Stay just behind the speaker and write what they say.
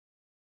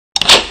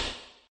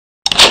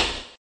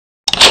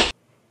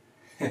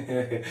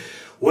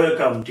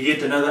Welcome to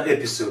yet another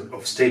episode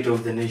of State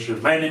of the Nation.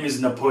 My name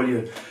is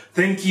Napoleon.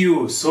 Thank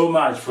you so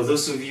much for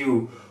those of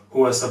you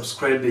who are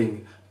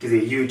subscribing to the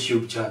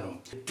YouTube channel.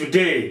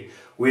 Today,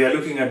 we are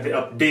looking at the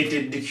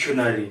updated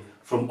dictionary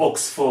from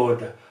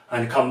Oxford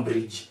and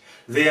Cambridge.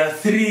 There are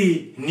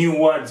 3 new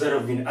words that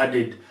have been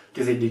added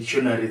to the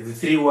dictionary. The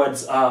 3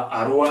 words are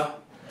Arua,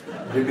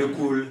 Bebe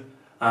Cool,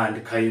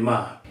 and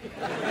Kayima.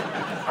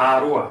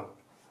 Arua.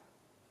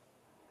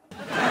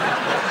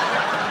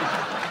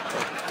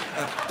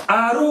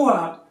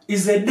 Arua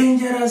is a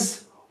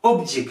dangerous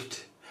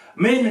object,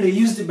 mainly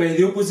used by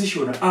the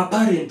opposition,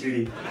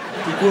 apparently,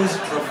 to cause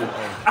trouble.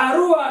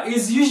 Arua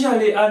is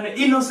usually an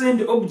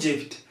innocent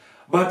object,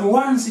 but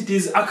once it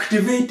is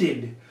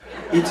activated,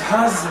 it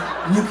has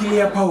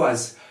nuclear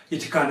powers.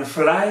 It can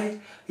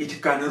fly,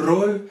 it can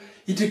roll,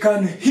 it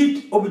can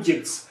hit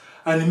objects,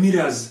 and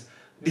mirrors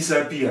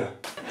disappear.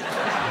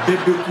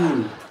 Bebe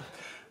Cool.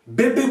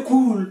 Bebe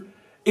Cool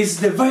is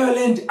the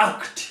violent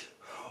act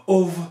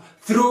of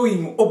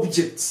throwing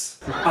objects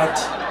at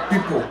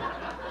people.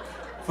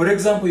 For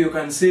example, you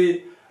can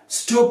say,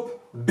 "Stop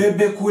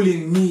Bebe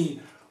Cooling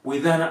me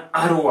with an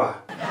Arua."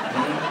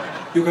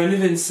 You can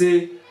even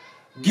say,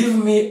 "Give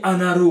me an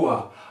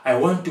Arua. I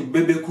want to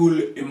Bebe Cool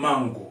a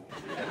mango."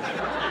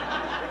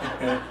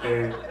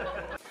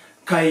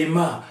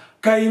 Kayima.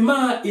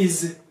 Kayima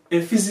is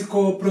a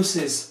physical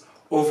process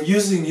of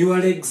using your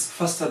legs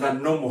faster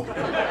than normal.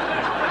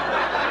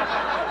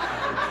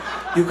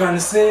 You can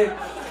say,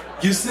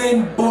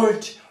 Usain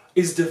Bolt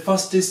is the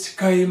fastest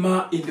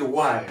Kayima in the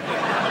world.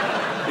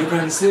 You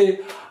can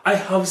say, "I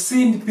have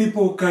seen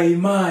people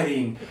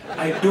Kayimaring.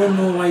 I don't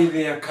know why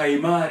they are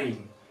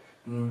Kayimaring."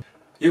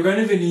 You can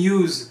even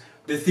use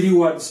the 3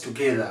 words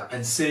together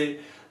and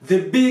say, "The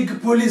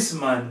big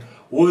policeman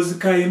was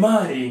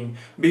Kayimaring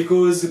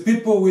because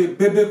people were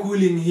Bebe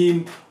Cooling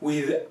him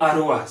with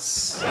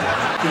Aruas."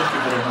 Thank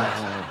you very much.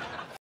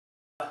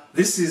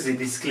 This is a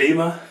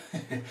disclaimer.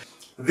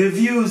 The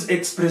views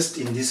expressed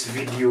in this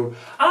video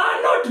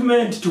are not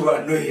meant to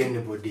annoy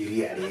anybody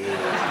really,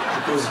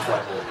 because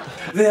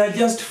they are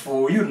just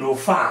for,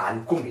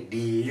 fun,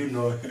 comedy,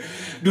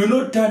 Do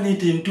not turn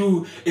it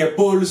into a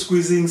ball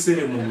squeezing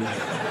ceremony.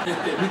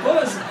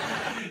 Because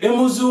a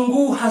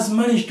Muzungu has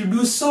managed to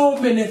do so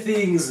many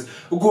things.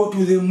 Go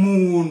to the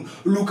moon,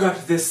 look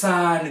at the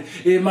sun,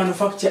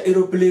 manufacture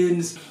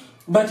aeroplanes,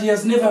 but he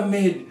has never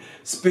made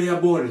spare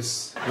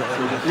balls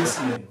for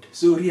replacement.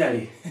 So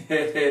really,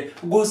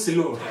 go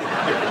slow.